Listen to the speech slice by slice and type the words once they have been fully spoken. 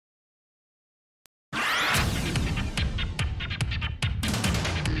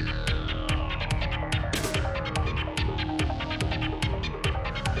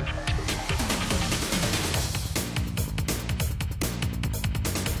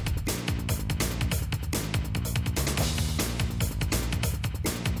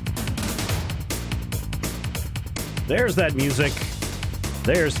There's that music.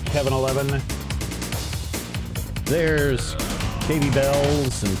 There's Kevin 11. There's Katie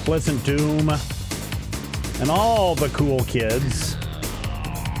Bells and Pleasant Doom and all the cool kids.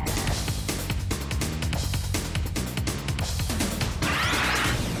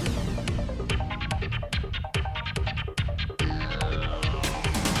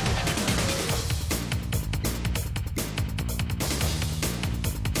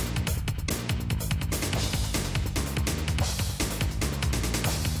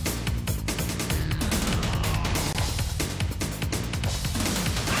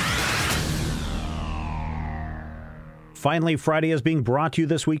 Finally, Friday is being brought to you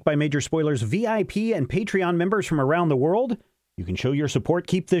this week by Major Spoilers VIP and Patreon members from around the world. You can show your support,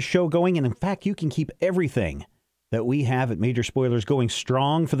 keep this show going, and in fact, you can keep everything that we have at Major Spoilers going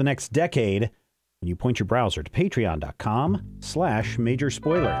strong for the next decade when you point your browser to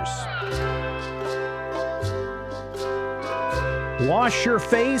patreon.com/majorspoilers. Wash your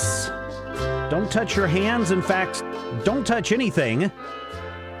face. Don't touch your hands. In fact, don't touch anything.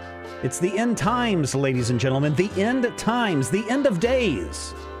 It's the end times, ladies and gentlemen. The end times. The end of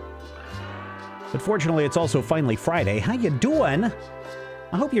days. But fortunately, it's also finally Friday. How you doing?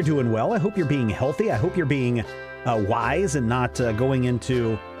 I hope you're doing well. I hope you're being healthy. I hope you're being wise and not going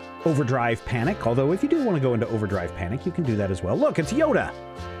into overdrive panic. Although, if you do want to go into overdrive panic, you can do that as well. Look, it's Yoda.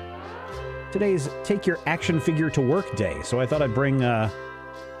 Today's Take Your Action Figure to Work Day. So I thought I'd bring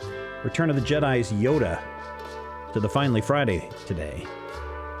Return of the Jedi's Yoda to the Finally Friday today.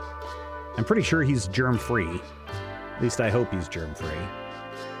 I'm pretty sure he's germ-free. At least I hope he's germ-free.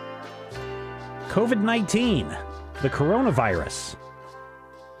 COVID-19, the coronavirus.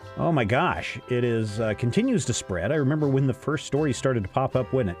 Oh my gosh, it is continues to spread. I remember when the first story started to pop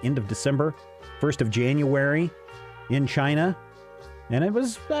up, when at end of December, 1st of January in China. And it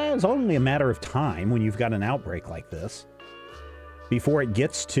was only a matter of time when you've got an outbreak like this before it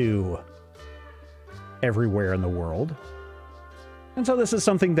gets to everywhere in the world. And so this is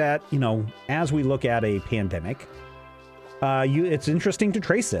something that, you know, as we look at a pandemic, it's interesting to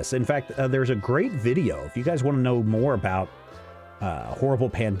trace this. In fact, there's a great video. If you guys want to know more about horrible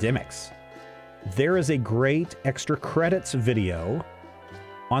pandemics, there is a great extra credits video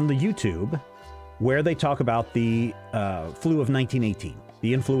on the YouTube where they talk about the flu of 1918,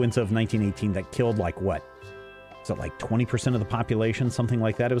 the influenza of 1918 that killed like what? Is it like 20% of the population, something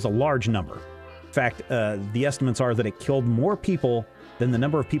like that? It was a large number. In fact, the estimates are that it killed more people than the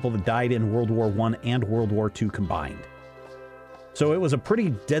number of people that died in World War I and World War II combined. So it was a pretty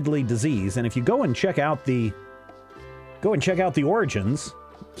deadly disease, and if you go and check out the origins,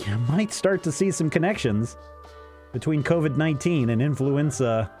 you might start to see some connections between COVID-19 and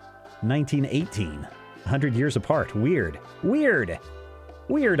influenza 1918, 100 years apart. Weird,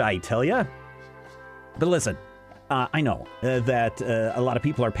 I tell ya. But listen. I know that a lot of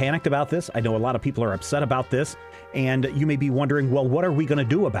people are panicked about this. I know a lot of people are upset about this. And you may be wondering, well, what are we going to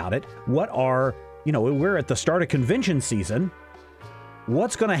do about it? We're at the start of convention season.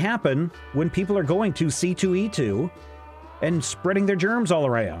 What's going to happen when people are going to C2E2 and spreading their germs all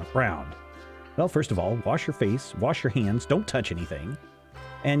around? Well, first of all, wash your face, wash your hands, don't touch anything.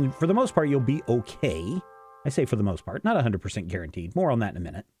 And for the most part, you'll be okay. I say for the most part, not 100% guaranteed. More on that in a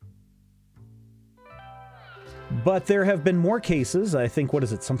minute. But there have been more cases, I think, what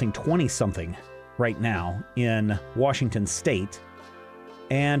is it, something 20-something right now in Washington State.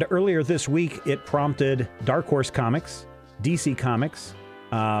 And earlier this week, it prompted Dark Horse Comics, DC Comics,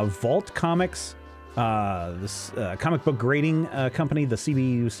 Vault Comics, this comic book grading company, the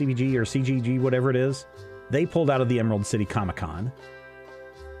CBG or CGG, whatever it is. They pulled out of the Emerald City Comicon.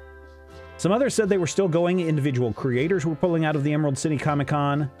 Some others said they were still going. Individual creators were pulling out of the Emerald City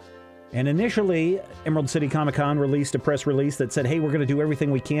Comicon. And initially, Emerald City Comicon released a press release that said, hey, we're going to do everything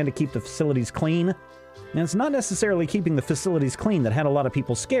we can to keep the facilities clean. And it's not necessarily keeping the facilities clean that had a lot of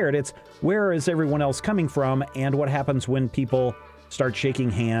people scared. It's where is everyone else coming from and what happens when people start shaking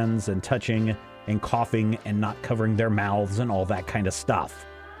hands and touching and coughing and not covering their mouths and all that kind of stuff.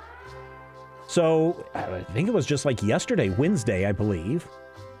 So I think it was just like yesterday, Wednesday, I believe.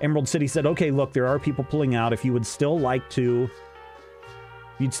 Emerald City said, okay, look, there are people pulling out. If you would still like to...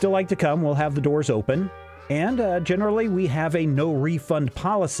 You'd still like to come, we'll have the doors open. And generally, we have a no refund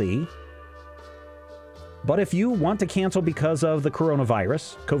policy. But if you want to cancel because of the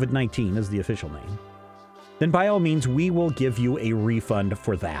coronavirus, COVID-19 is the official name, then by all means, we will give you a refund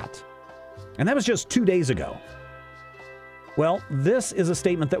for that. And that was just 2 days ago. Well, this is a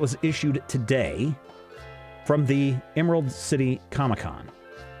statement that was issued today from the Emerald City Comicon.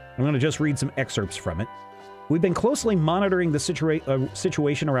 I'm going to just read some excerpts from it. We've been closely monitoring the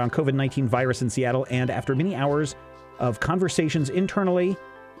situation around COVID-19 virus in Seattle, and after many hours of conversations internally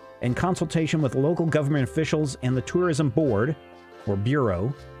and consultation with local government officials and the Tourism Board, or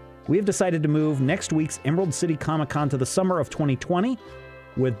Bureau, we have decided to move next week's Emerald City Comicon to the summer of 2020,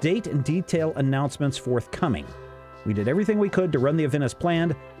 with date and detail announcements forthcoming. We did everything we could to run the event as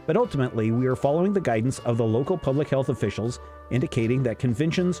planned, but ultimately we are following the guidance of the local public health officials, indicating that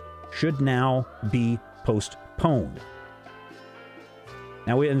conventions should now be postponed.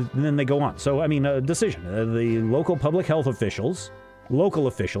 Now, and then they go on. So, I mean, a decision. The local public health officials, local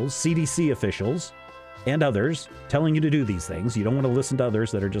officials, CDC officials, and others telling you to do these things. You don't want to listen to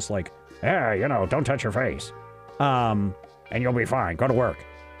others that are just like, you know, don't touch your face. And you'll be fine. Go to work.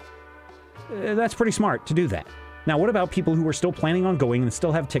 That's pretty smart to do that. Now, what about people who are still planning on going and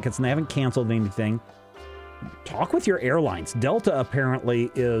still have tickets and they haven't canceled anything? Talk with your airlines. Delta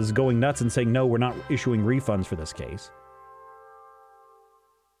apparently is going nuts and saying, no, we're not issuing refunds for this case.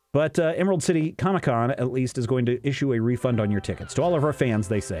 But Emerald City Comicon, at least, is going to issue a refund on your tickets. To all of our fans,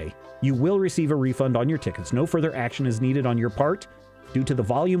 they say, you will receive a refund on your tickets. No further action is needed on your part. Due to the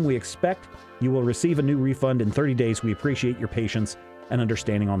volume we expect, you will receive a new refund in 30 days. We appreciate your patience and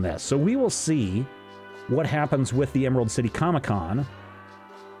understanding on this. So we will see what happens with the Emerald City Comicon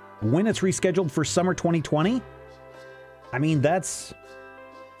when it's rescheduled for summer 2020. I mean, that's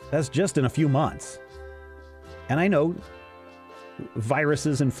just in a few months. And I know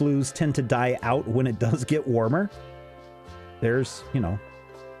viruses and flus tend to die out when it does get warmer. There's, you know,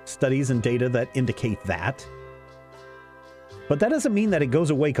 studies and data that indicate that. But that doesn't mean that it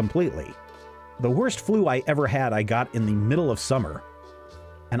goes away completely. The worst flu I ever had, I got in the middle of summer.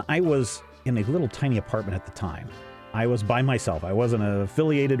 And I was in a little tiny apartment at the time. I was by myself. I wasn't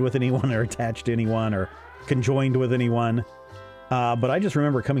affiliated with anyone or attached to anyone or conjoined with anyone. But I just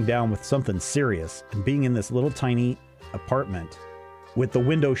remember coming down with something serious and being in this little tiny apartment with the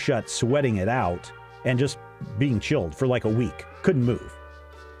window shut, sweating it out, and just being chilled for like a week. Couldn't move.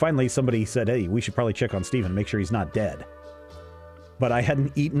 Finally, somebody said, hey, we should probably check on Steven, make sure he's not dead. But I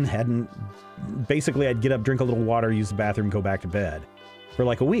hadn't eaten, basically I'd get up, drink a little water, use the bathroom, go back to bed for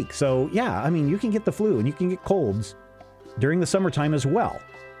like a week. So yeah, I mean, you can get the flu and you can get colds during the summertime as well.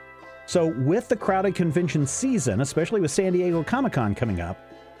 So with the crowded convention season, especially with San Diego Comic-Con coming up,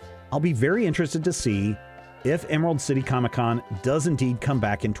 I'll be very interested to see if Emerald City Comicon does indeed come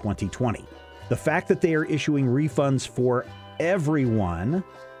back in 2020. The fact that they are issuing refunds for everyone,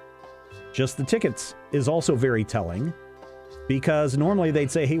 just the tickets, is also very telling, because normally they'd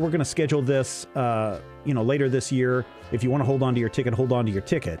say, hey, we're going to schedule this, later this year. If you want to hold on to your ticket, hold on to your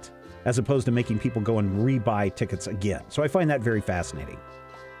ticket, as opposed to making people go and rebuy tickets again. So I find that very fascinating.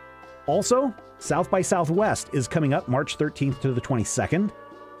 Also, South by Southwest is coming up March 13th to the 22nd,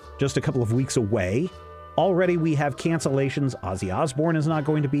 just a couple of weeks away. Already we have cancellations. Ozzy Osbourne is not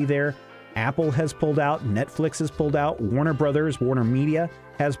going to be there. Apple has pulled out. Netflix has pulled out. Warner Brothers, Warner Media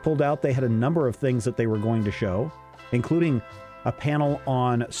has pulled out. They had a number of things that they were going to show, including a panel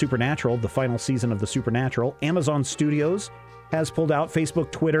on Supernatural, the final season of the Supernatural. Amazon Studios has pulled out. Facebook,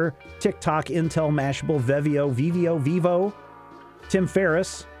 Twitter, TikTok, Intel, Mashable, Vivio, Vivo, Tim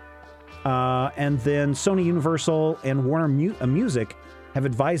Ferriss, and then Sony Universal and Warner Music have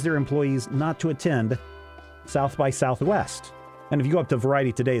advised their employees not to attend South by Southwest. And if you go up to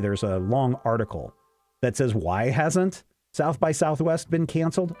Variety today, there's a long article that says, why hasn't South by Southwest been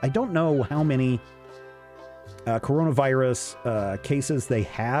canceled? I don't know how many coronavirus cases they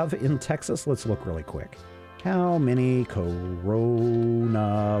have in Texas. Let's look really quick. How many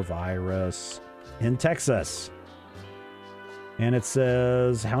coronavirus in Texas? And it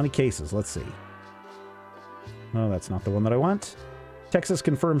says, how many cases? Let's see. Oh, that's not the one that I want. Texas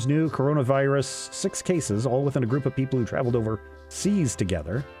confirms new coronavirus, 6 cases, all within a group of people who traveled overseas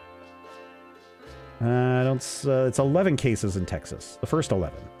together. It's 11 cases in Texas. The first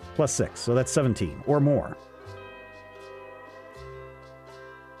 11, plus 6, so that's 17 or more.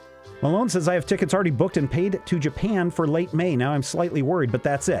 Malone says, I have tickets already booked and paid to Japan for late May. Now I'm slightly worried, but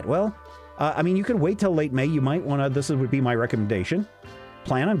that's it. Well, I mean, you can wait till late May. You might want to, this would be my recommendation.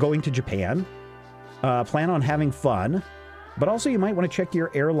 Plan on going to Japan. Plan on having fun. But also you might want to check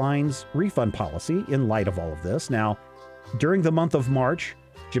your airline's refund policy in light of all of this. Now, during the month of March,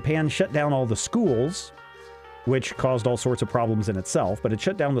 Japan shut down all the schools, which caused all sorts of problems in itself, but it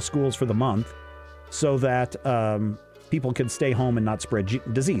shut down the schools for the month so that people could stay home and not spread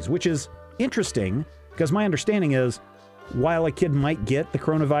disease, which is interesting because my understanding is while a kid might get the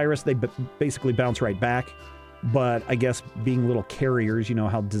coronavirus, they basically bounce right back. But I guess being little carriers, you know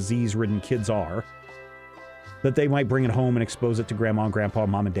how disease-ridden kids are, that they might bring it home and expose it to grandma and grandpa,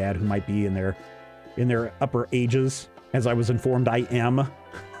 mom and dad, who might be in their upper ages. As I was informed, I am.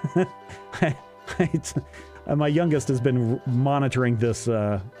 My youngest has been monitoring this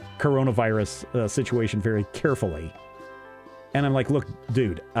coronavirus situation very carefully. And I'm like, look,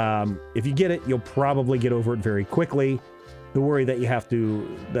 dude, if you get it, you'll probably get over it very quickly. The worry that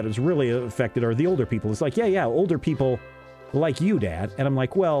that is really affected are the older people. It's like, yeah, older people like you, Dad. And I'm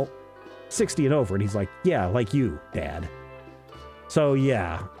like, well, 60 and over. And he's like, yeah, like you, Dad. So,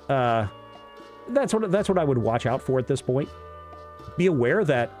 yeah, that's what I would watch out for at this point. Be aware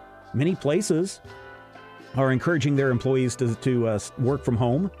that many places are encouraging their employees to work from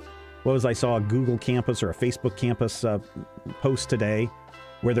home. I saw a Google campus or a Facebook campus post today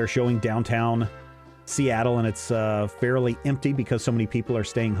where they're showing downtown Seattle, and it's fairly empty because so many people are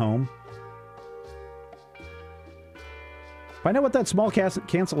staying home. Find out what that small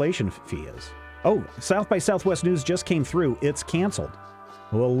cancellation fee is. Oh, South by Southwest news just came through. It's canceled.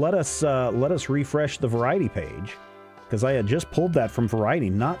 Well, let us refresh the Variety page, because I had just pulled that from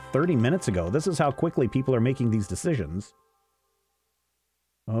Variety not 30 minutes ago. This is how quickly people are making these decisions.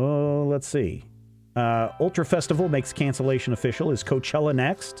 Oh, let's see. Ultra Festival makes cancellation official. Is Coachella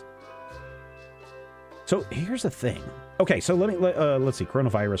next? So here's the thing. Okay, so let's see.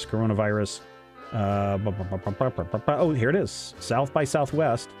 Coronavirus. Oh, here it is. South by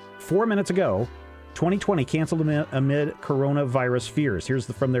Southwest. 4 minutes ago, 2020 canceled amid coronavirus fears. Here's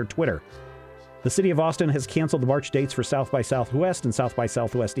from their Twitter. The city of Austin has canceled the March dates for South by Southwest and South by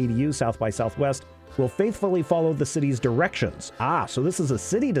Southwest EDU. South by Southwest will faithfully follow the city's directions. So this is a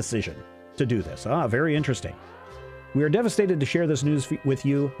city decision to do this. Very interesting. We are devastated to share this news with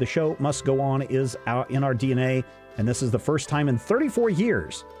you. The show must go on is in our DNA, and this is the first time in 34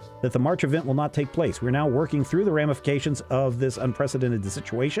 years that the March event will not take place. We're now working through the ramifications of this unprecedented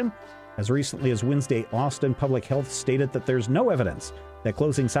situation. As recently as Wednesday, Austin Public Health stated that there's no evidence that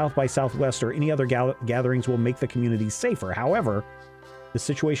closing South by Southwest or any other gatherings will make the community safer. However, the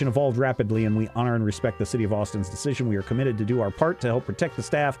situation evolved rapidly, and we honor and respect the City of Austin's decision. We are committed to do our part to help protect the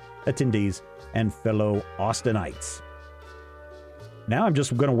staff, attendees, and fellow Austinites. Now I'm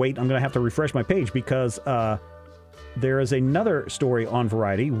just going to wait. I'm going to have to refresh my page because there is another story on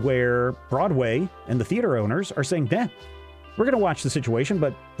Variety where Broadway and the theater owners are saying, we're going to watch the situation,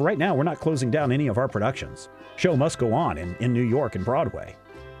 but right now we're not closing down any of our productions. Show must go on in New York and Broadway.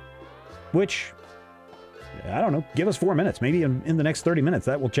 Which, I don't know, give us 4 minutes. Maybe in the next 30 minutes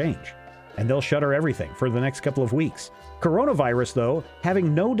that will change. And they'll shutter everything for the next couple of weeks. Coronavirus, though,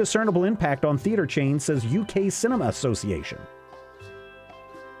 having no discernible impact on theater chains, says UK Cinema Association.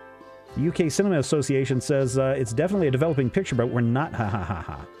 The UK Cinema Association says it's definitely a developing picture, but we're not,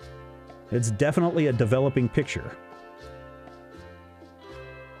 It's definitely a developing picture.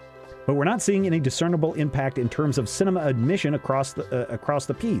 But we're not seeing any discernible impact in terms of cinema admission across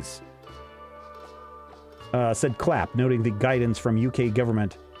the piece. Said Clapp, noting the guidance from UK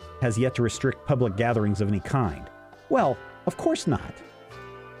government has yet to restrict public gatherings of any kind. Well, of course not.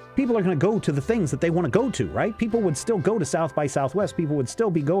 People are going to go to the things that they want to go to, right? People would still go to South by Southwest. People would still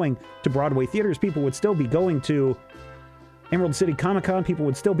be going to Broadway theaters. People would still be going to Emerald City Comicon. People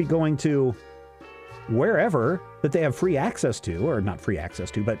would still be going to wherever that they have free access to, or not free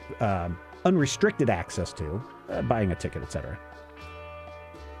access to, but unrestricted access to, buying a ticket, etc.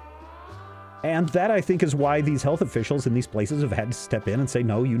 And that, I think, is why these health officials in these places have had to step in and say,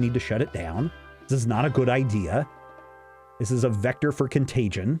 no, you need to shut it down. This is not a good idea. This is a vector for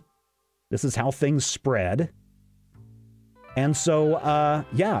contagion. This is how things spread. And so,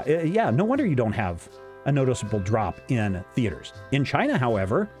 no wonder you don't have a noticeable drop in theaters. In China,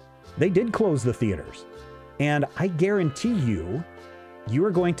 however, they did close the theaters. And I guarantee you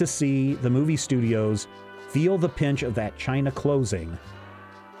are going to see the movie studios feel the pinch of that China closing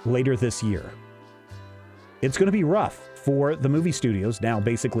later this year. It's going to be rough for the movie studios, now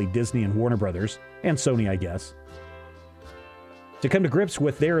basically Disney and Warner Brothers, and Sony, I guess, to come to grips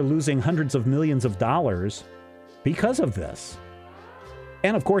with their losing hundreds of millions of dollars because of this.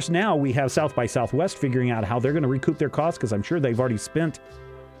 And of course, now we have South by Southwest figuring out how they're going to recoup their costs, because I'm sure they've already spent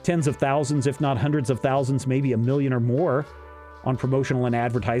tens of thousands, if not hundreds of thousands, maybe $1 million or more on promotional and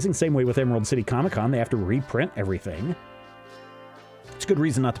advertising. Same way with Emerald City Comicon. They have to reprint everything. It's a good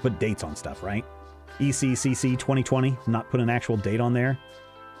reason not to put dates on stuff, right? ECCC 2020, not put an actual date on there.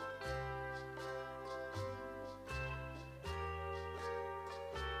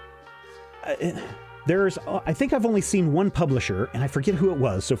 I think I've only seen one publisher, and I forget who it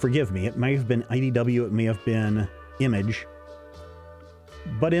was, so forgive me. It may have been IDW, it may have been Image.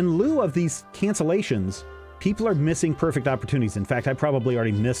 But in lieu of these cancellations, people are missing perfect opportunities. In fact, I probably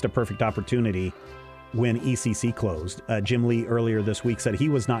already missed a perfect opportunity when ECC closed. Jim Lee earlier this week said he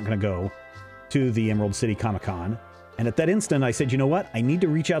was not going to go to the Emerald City Comicon. And at that instant, I said, you know what? I need to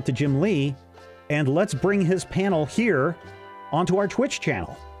reach out to Jim Lee and let's bring his panel here onto our Twitch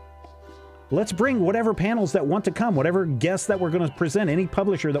channel. Let's bring whatever panels that want to come, whatever guests that we're going to present, any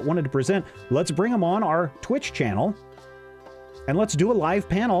publisher that wanted to present, let's bring them on our Twitch channel, and let's do a live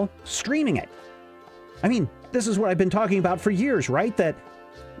panel streaming it. I mean, this is what I've been talking about for years, right? That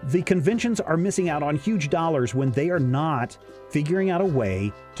the conventions are missing out on huge dollars when they are not figuring out a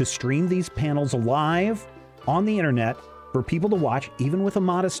way to stream these panels live on the internet for people to watch, even with a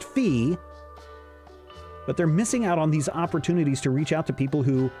modest fee. But they're missing out on these opportunities to reach out to people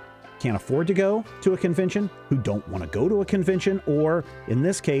who can't afford to go to a convention, who don't want to go to a convention, or in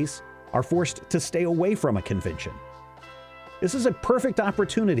this case, are forced to stay away from a convention. This is a perfect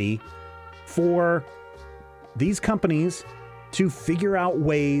opportunity for these companies to figure out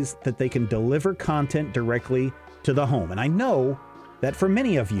ways that they can deliver content directly to the home. And I know that for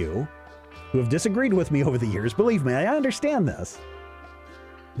many of you who have disagreed with me over the years, believe me, I understand this,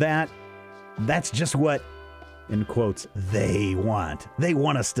 that's just what, in quotes, they want. They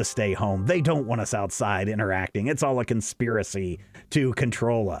want us to stay home. They don't want us outside interacting. It's all a conspiracy to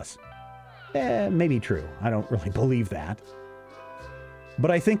control us. Maybe true. I don't really believe that.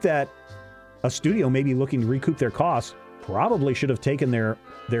 But I think that a studio maybe looking to recoup their costs probably should have taken their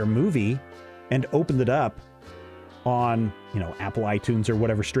movie and opened it up on, Apple iTunes or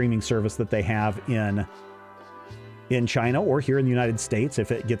whatever streaming service that they have in China or here in the United States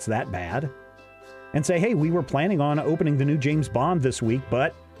if it gets that bad, and say, hey, we were planning on opening the new James Bond this week,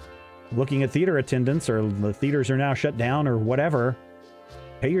 but looking at theater attendance, or the theaters are now shut down or whatever,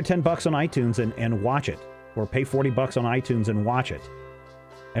 pay your $10 on iTunes and watch it, or pay $40 on iTunes and watch it,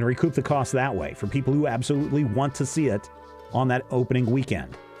 and recoup the cost that way for people who absolutely want to see it on that opening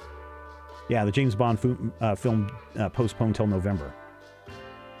weekend. Yeah, the James Bond film postponed till November.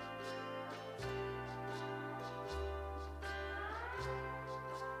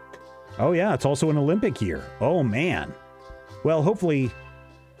 Oh yeah, it's also an Olympic year. Oh man. Well, hopefully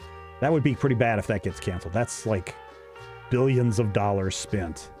that would be pretty bad if that gets canceled. That's like billions of dollars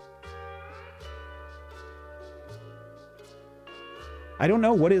spent. I don't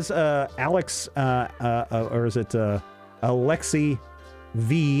know, what is Alex, or is it Alexi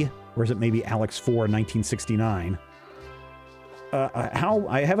V, or is it maybe Alex 4, 1969? How,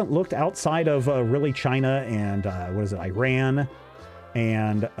 I haven't looked outside of really China and, what is it, Iran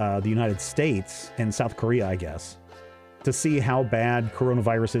and the United States and South Korea, I guess, to see how bad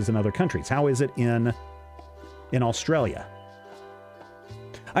coronavirus is in other countries. How is it in Australia?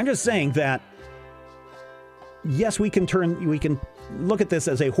 I'm just saying that, yes, we can look at this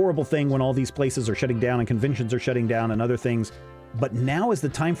as a horrible thing when all these places are shutting down and conventions are shutting down and other things. But now is the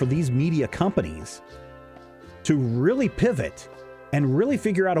time for these media companies to really pivot and really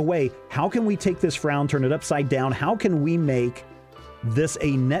figure out a way. How can we take this frown, turn it upside down? How can we make this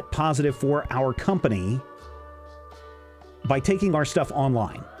a net positive for our company by taking our stuff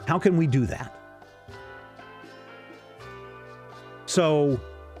online? How can we do that? So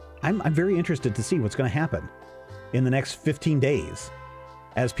I'm very interested to see what's going to happen in the next 15 days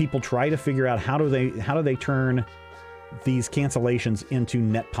as people try to figure out how do they turn these cancellations into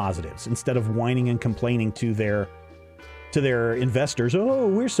net positives instead of whining and complaining to their investors. Oh,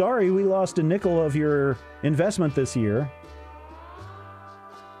 we're sorry we lost a nickel of your investment this year.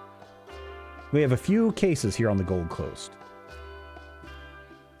 We have a few cases here on the Gold Coast.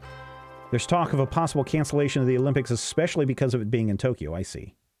 There's talk of a possible cancellation of the Olympics, especially because of it being in Tokyo. I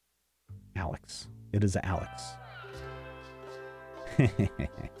see. Alex. It is Alex. I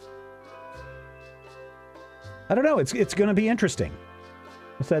don't know. It's going to be interesting.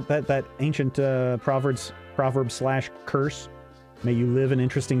 What's that ancient proverb slash curse? May you live in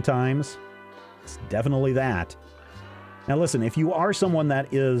interesting times. It's definitely that. Now listen, if you are someone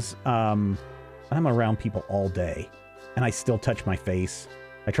that is, I'm around people all day, and I still touch my face.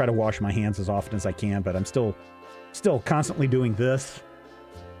 I try to wash my hands as often as I can, but I'm still constantly doing this,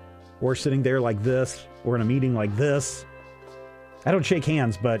 or sitting there like this, or in a meeting like this. I don't shake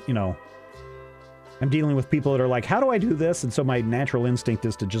hands, but, I'm dealing with people that are like, how do I do this? And so my natural instinct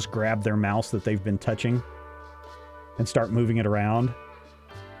is to just grab their mouse that they've been touching and start moving it around.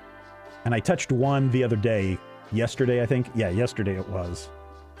 And I touched one the other day, yesterday, I think. Yeah, yesterday it was.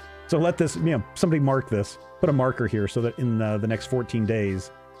 So let this, somebody mark this, put a marker here so that in the next 14 days,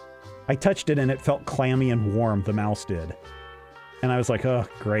 I touched it and it felt clammy and warm, the mouse did. And I was like, oh,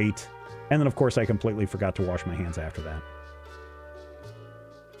 great. And then, of course, I completely forgot to wash my hands after that.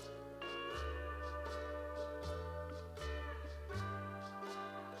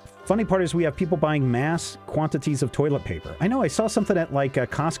 Funny part is we have people buying mass quantities of toilet paper. I know I saw something at like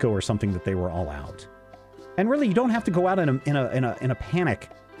Costco or something that they were all out. And really, you don't have to go out in a panic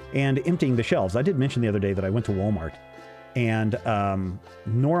and emptying the shelves. I did mention the other day that I went to Walmart, and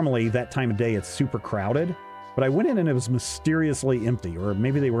normally that time of day it's super crowded, but I went in and it was mysteriously empty, or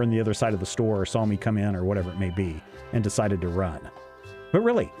maybe they were on the other side of the store or saw me come in or whatever it may be and decided to run. But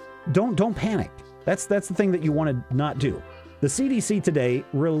really, don't panic. That's the thing that you want to not do. The CDC today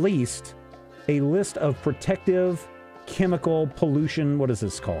released a list of protective chemical pollution. What is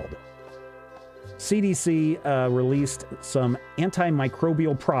this called? CDC released some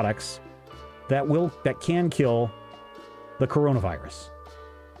antimicrobial products that can kill the coronavirus,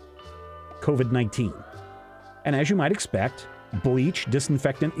 COVID-19. And as you might expect, bleach,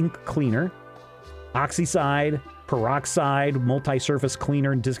 disinfectant and cleaner, oxycide, peroxide, multi-surface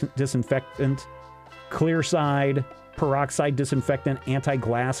cleaner and disinfectant, clearside, peroxide disinfectant,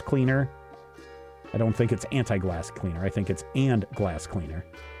 anti-glass cleaner. I don't think it's anti-glass cleaner. I think it's and glass cleaner.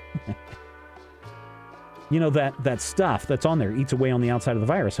 You know, that stuff that's on there eats away on the outside of the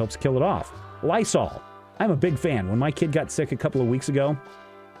virus, helps kill it off. Lysol. I'm a big fan. When my kid got sick a couple of weeks ago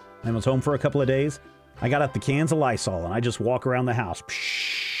and was home for a couple of days, I got out the cans of Lysol and I just walk around the house,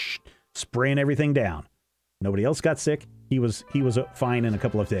 spraying everything down. Nobody else got sick. He was fine in a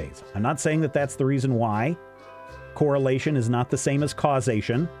couple of days. I'm not saying that that's the reason why. Correlation is not the same as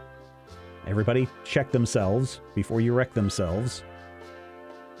causation. Everybody check themselves before you wreck themselves.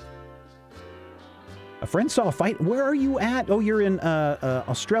 A friend saw a fight. Where are you at? Oh, you're in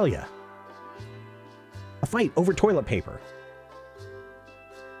Australia. A fight over toilet paper.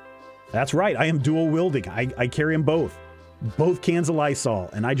 That's right. I am dual wielding. I carry them both. Both cans of Lysol,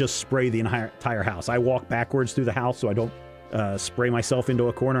 and I just spray the entire house. I walk backwards through the house so I don't spray myself into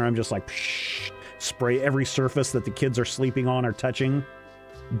a corner. I'm just like, spray every surface that the kids are sleeping on or touching.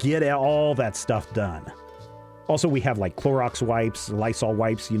 Get all that stuff done. Also, we have like Clorox wipes, Lysol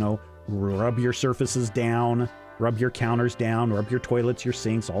wipes, you know, rub your surfaces down, rub your counters down, rub your toilets, your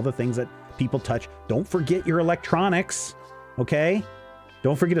sinks, all the things that people touch. Don't forget your electronics, okay?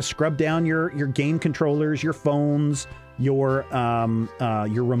 Don't forget to scrub down your game controllers, your phones, your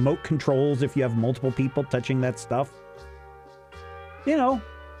remote controls if you have multiple people touching that stuff. You know,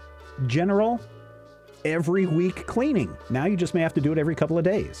 general every week cleaning. Now you just may have to do it every couple of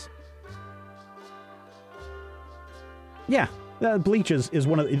days. Yeah, bleach is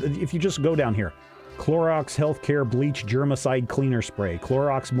one of the, if you just go down here, Clorox Healthcare Bleach Germicide Cleaner Spray,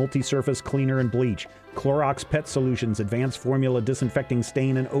 Clorox Multi-Surface Cleaner and Bleach, Clorox Pet Solutions Advanced Formula Disinfecting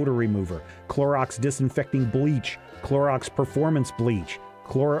Stain and Odor Remover, Clorox Disinfecting Bleach, Clorox Performance Bleach,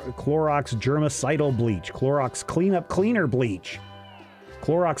 Clorox Germicidal Bleach, Clorox Cleanup Cleaner Bleach,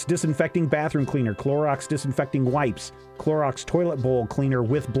 Clorox Disinfecting Bathroom Cleaner, Clorox Disinfecting Wipes, Clorox Toilet Bowl Cleaner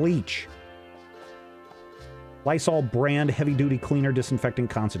with Bleach, Lysol Brand Heavy Duty Cleaner Disinfecting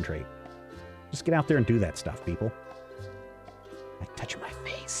Concentrate. Just get out there and do that stuff, people. Like touching my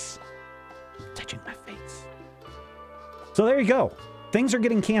face. Touching my face. So there you go. Things are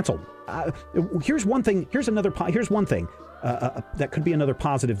getting canceled. Here's one thing. Here's one thing that could be another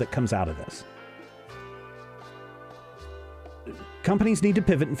positive that comes out of this. Companies need to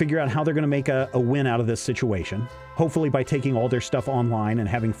pivot and figure out how they're going to make a win out of this situation. Hopefully by taking all their stuff online and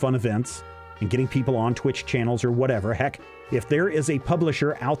having fun events and getting people on Twitch channels or whatever. Heck, if there is a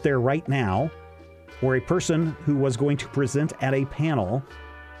publisher out there right now or a person who was going to present at a panel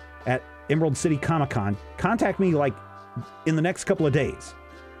at Emerald City Comicon, contact me like in the next couple of days.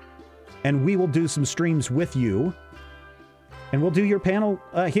 And we will do some streams with you. And we'll do your panel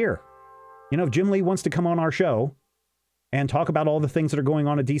here. You know, if Jim Lee wants to come on our show and talk about all the things that are going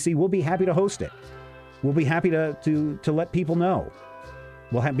on at DC, we'll be happy to host it. We'll be happy to let people know.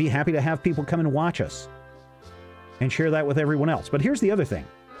 We'll be happy to have people come and watch us and share that with everyone else. But here's the other thing.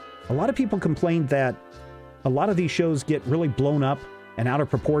 A lot of people complained that a lot of these shows get really blown up and out of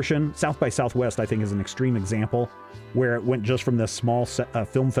proportion. South by Southwest, I think, is an extreme example where it went just from this small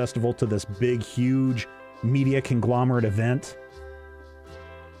film festival to this big, huge media conglomerate event.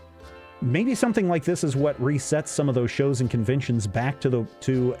 Maybe something like this is what resets some of those shows and conventions back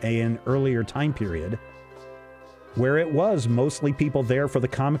to an earlier time period where it was mostly people there for the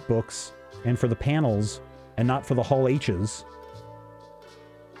comic books and for the panels and not for the Hall H's.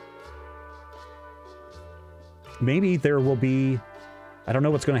 Maybe there will be, I don't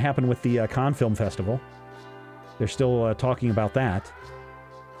know what's going to happen with the Cannes Film Festival. They're still talking about that.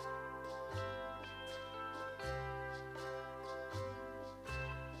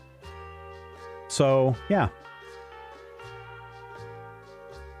 So, yeah.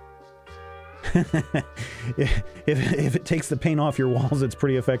 if it takes the paint off your walls, it's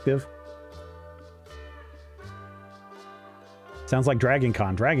pretty effective. Sounds like Dragon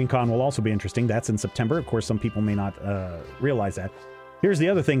Con. Dragon Con will also be interesting. That's in September. Of course, some people may not realize that. Here's the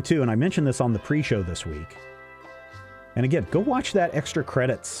other thing, too, and I mentioned this on the pre-show this week. And again, go watch that extra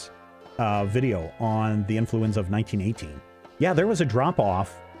credits video on the influenza of 1918. Yeah, there was a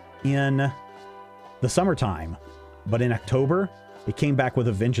drop-off in the summertime, but in October, it came back with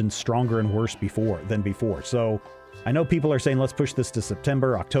a vengeance stronger and worse than before. So I know people are saying, let's push this to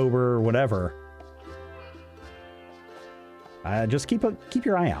September, October, whatever. Just keep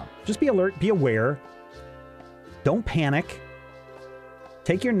your eye out. Just be alert, be aware. Don't panic.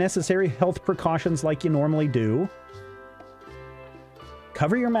 Take your necessary health precautions like you normally do.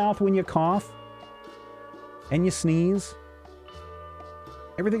 Cover your mouth when you cough and you sneeze.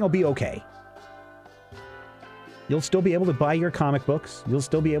 Everything will be okay. You'll still be able to buy your comic books. You'll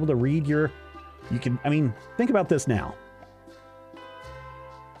still be able to read I mean, think about this now.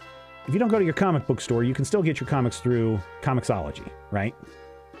 If you don't go to your comic book store, you can still get your comics through Comixology, right?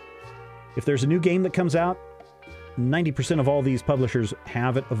 If there's a new game that comes out, 90% of all these publishers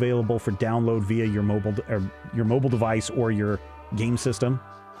have it available for download via your mobile device or your game system.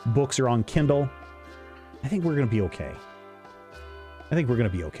 Books are on Kindle. I think we're going to be okay. I think we're going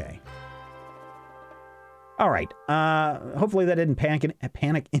to be okay. All right. Hopefully that didn't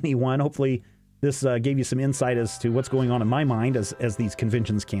panic anyone. Hopefully this gave you some insight as to what's going on in my mind as these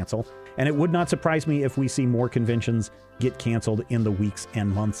conventions cancel. And it would not surprise me if we see more conventions get canceled in the weeks and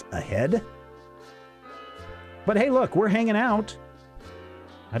months ahead. But hey, look, we're hanging out.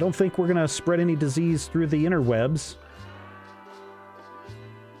 I don't think we're going to spread any disease through the interwebs.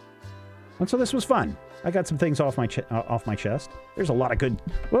 And so this was fun. I got some things off my chest. There's a lot of good...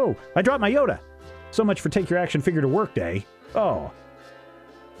 Whoa, I dropped my Yoda. So much for Take Your Action Figure to Work Day. Oh.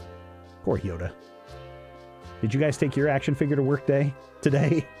 Poor Yoda. Did you guys take your action figure to work day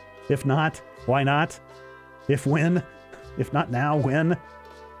today? If not, why not? If when? If not now, when?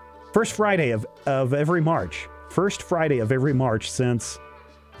 First Friday of every March. First Friday of every March since,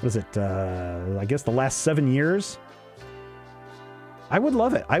 what is it, I guess the last 7 years? I would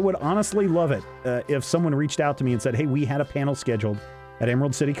love it. I would honestly love it if someone reached out to me and said, hey, we had a panel scheduled at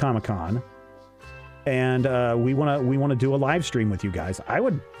Emerald City Comicon, and we want to do a live stream with you guys. I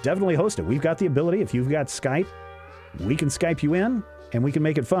would definitely host it. We've got the ability. If you've got Skype, we can Skype you in, and we can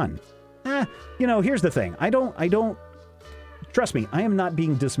make it fun. You know, here's the thing. I don't... Trust me, I am not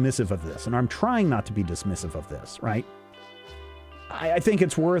being dismissive of this, and I'm trying not to be dismissive of this, right? I think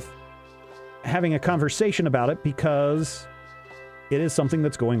it's worth having a conversation about it because it is something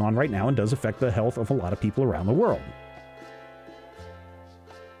that's going on right now and does affect the health of a lot of people around the world.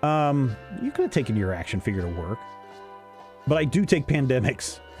 You could have taken your action figure to work, but I do take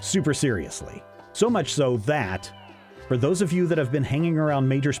pandemics super seriously. So much so that, for those of you that have been hanging around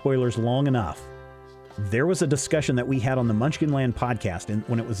Major Spoilers long enough, there was a discussion that we had on the Munchkinland podcast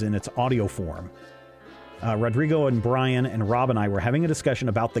when it was in its audio form. Rodrigo and Brian and Rob and I were having a discussion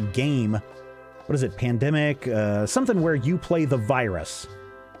about the game, what is it, Pandemic? Something where you play the virus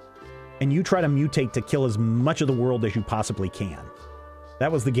and you try to mutate to kill as much of the world as you possibly can.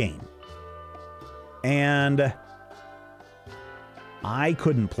 That was the game. And I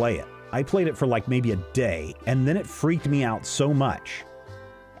couldn't play it. I played it for like maybe a day, and then it freaked me out so much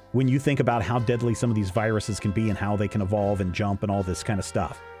when you think about how deadly some of these viruses can be and how they can evolve and jump and all this kind of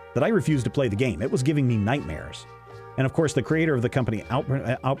stuff, that I refused to play the game. It was giving me nightmares. And of course, the creator of the company,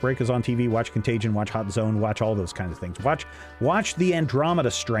 Outbreak, is on TV. Watch Contagion, watch Hot Zone, watch all those kinds of things. Watch the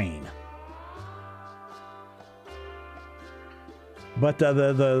Andromeda Strain. But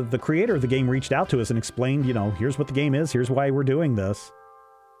the creator of the game reached out to us and explained, you know, here's what the game is, here's why we're doing this,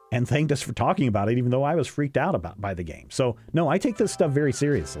 and thanked us for talking about it, even though I was freaked out by the game. So, no, I take this stuff very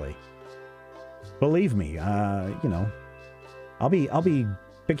seriously. Believe me, you know, I'll be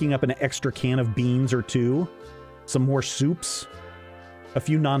picking up an extra can of beans or two, some more soups, a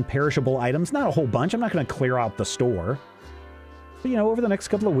few non-perishable items, not a whole bunch. I'm not going to clear out the store. But, you know, over the next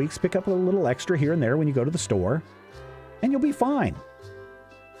couple of weeks, pick up a little extra here and there when you go to the store, and you'll be fine.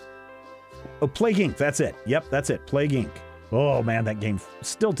 Oh, Plague Inc. That's it. Yep, that's it. Plague Inc. Oh, man, that game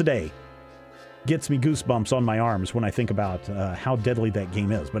still today gets me goosebumps on my arms when I think about how deadly that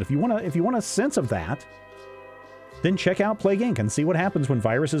game is. But if you want a sense of that, then check out Plague Inc. and see what happens when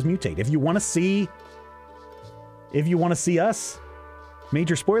viruses mutate. If you want to see us,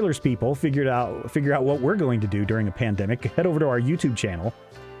 Major Spoilers people, figure out what we're going to do during a pandemic, head over to our YouTube channel,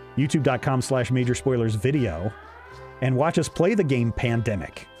 youtube.com/majorspoilersvideo, and watch us play the game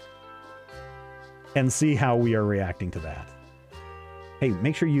Pandemic and see how we are reacting to that. Hey,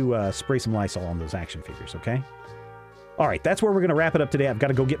 make sure you spray some Lysol on those action figures, okay? All right, that's where we're going to wrap it up today. I've got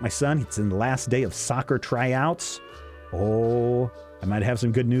to go get my son. It's in the last day of soccer tryouts. Oh, I might have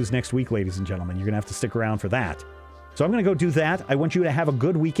some good news next week, ladies and gentlemen. You're going to have to stick around for that. So I'm going to go do that. I want you to have a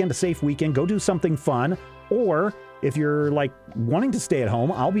good weekend, a safe weekend. Go do something fun. Or if you're like wanting to stay at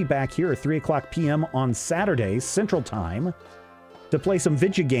home, I'll be back here at 3 o'clock p.m. on Saturday, Central Time, to play some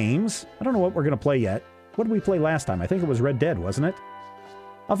video games. I don't know what we're going to play yet. What did we play last time? I think it was Red Dead, wasn't it?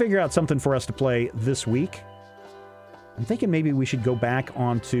 I'll figure out something for us to play this week. I'm thinking maybe we should go back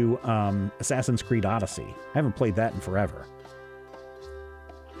onto Assassin's Creed Odyssey. I haven't played that in forever.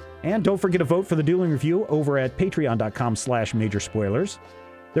 And don't forget to vote for the Dueling Review over at patreon.com/majorspoilers.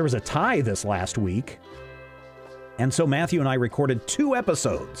 There was a tie this last week. And so Matthew and I recorded 2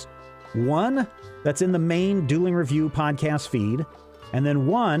 episodes. One that's in the main Dueling Review podcast feed, and then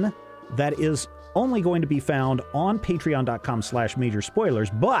one that is only going to be found on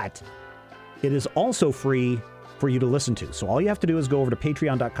patreon.com/majorspoilers, but it is also free for you to listen to. So all you have to do is go over to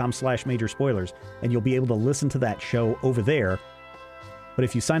patreon.com/majorspoilers, and you'll be able to listen to that show over there. But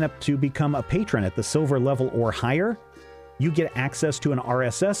if you sign up to become a patron at the silver level or higher, you get access to an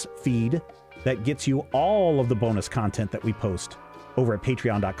RSS feed that gets you all of the bonus content that we post over at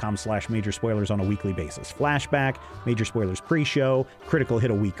patreon.com/majorspoilers on a weekly basis. Flashback, Major Spoilers pre-show, Critical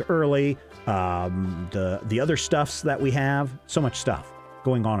Hit a week early, the other stuffs that we have, so much stuff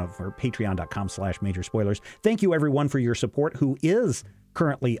going on over patreon.com/majorspoilers. Thank you everyone for your support who is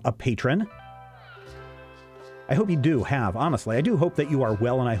currently a patron. I hope you do have, honestly, I do hope that you are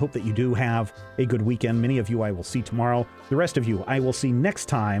well, and I hope that you do have a good weekend. Many of you I will see tomorrow. The rest of you I will see next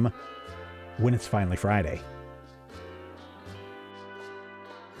time when it's finally Friday.